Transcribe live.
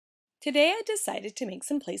Today I decided to make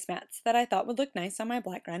some placemats that I thought would look nice on my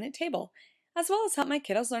black granite table, as well as help my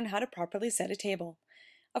kiddos learn how to properly set a table.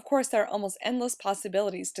 Of course, there are almost endless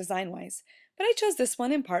possibilities design-wise, but I chose this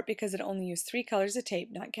one in part because it only used 3 colors of tape,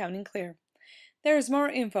 not counting clear. There is more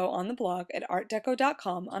info on the blog at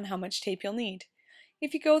artdeco.com on how much tape you'll need.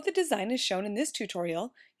 If you go with the design as shown in this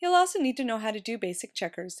tutorial, you'll also need to know how to do basic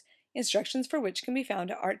checkers, instructions for which can be found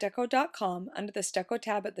at artdeco.com under the Stucco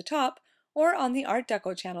tab at the top or on the Art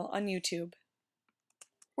Deco channel on YouTube.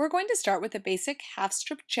 We're going to start with a basic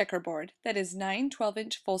half-strip checkerboard that is 9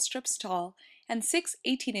 12-inch full strips tall and 6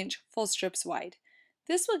 18-inch full strips wide.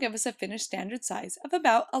 This will give us a finished standard size of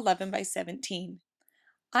about 11 by 17.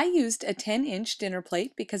 I used a 10-inch dinner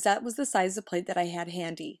plate because that was the size of plate that I had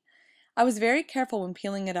handy. I was very careful when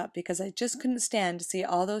peeling it up because I just couldn't stand to see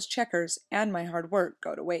all those checkers and my hard work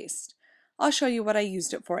go to waste. I'll show you what I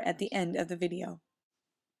used it for at the end of the video.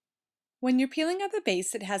 When you're peeling up a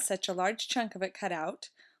base that has such a large chunk of it cut out,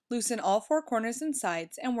 loosen all 4 corners and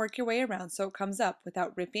sides and work your way around so it comes up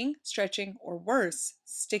without ripping, stretching, or worse,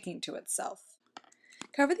 sticking to itself.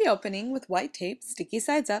 Cover the opening with white tape, sticky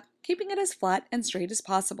sides up, keeping it as flat and straight as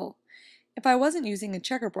possible. If I wasn't using a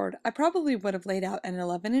checkerboard, I probably would have laid out an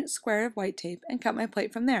 11-inch square of white tape and cut my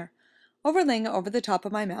plate from there, overlaying it over the top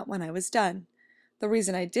of my mat when I was done. The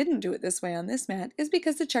reason I didn't do it this way on this mat is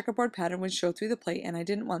because the checkerboard pattern would show through the plate and I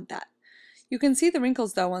didn't want that. You can see the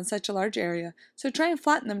wrinkles though on such a large area, so try and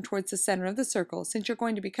flatten them towards the center of the circle since you're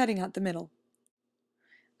going to be cutting out the middle.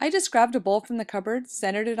 I just grabbed a bowl from the cupboard,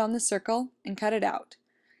 centered it on the circle, and cut it out.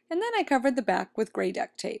 And then I covered the back with gray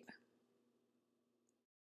duct tape.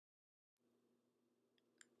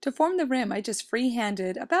 To form the rim, I just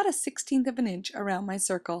free-handed about a 1/16 of an inch around my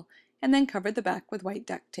circle, and then covered the back with white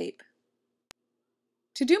duct tape.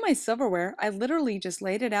 To do my silverware, I literally just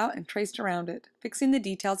laid it out and traced around it, fixing the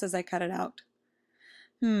details as I cut it out.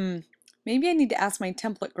 Maybe I need to ask my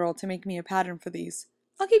template girl to make me a pattern for these.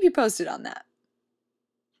 I'll keep you posted on that.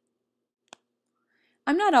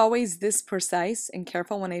 I'm not always this precise and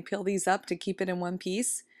careful when I peel these up to keep it in one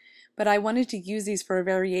piece, but I wanted to use these for a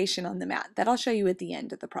variation on the mat that I'll show you at the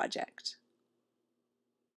end of the project.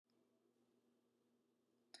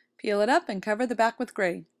 Peel it up and cover the back with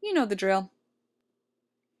gray. You know the drill.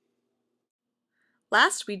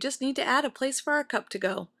 Last, we just need to add a place for our cup to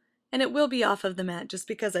go, and it will be off of the mat just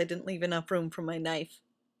because I didn't leave enough room for my knife.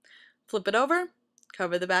 Flip it over,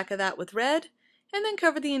 cover the back of that with red, and then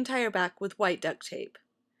cover the entire back with white duct tape.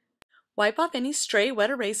 Wipe off any stray wet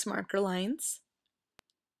erase marker lines,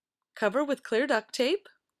 cover with clear duct tape,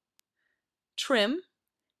 trim,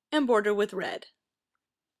 and border with red.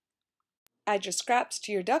 Add your scraps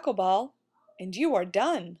to your duckle ball, and you are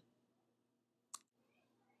done!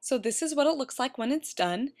 So this is what it looks like when it's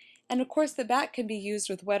done, and of course the back can be used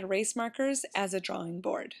with wet erase markers as a drawing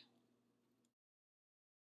board.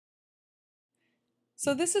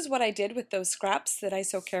 So this is what I did with those scraps that I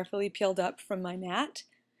so carefully peeled up from my mat.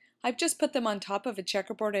 I've just put them on top of a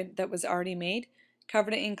checkerboard that was already made,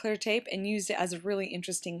 covered it in clear tape, and used it as a really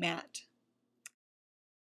interesting mat.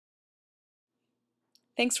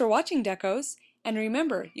 Thanks for watching, Decos, and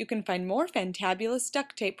remember, you can find more fantabulous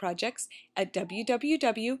duct tape projects at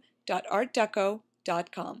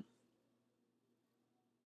www.artdeco.com.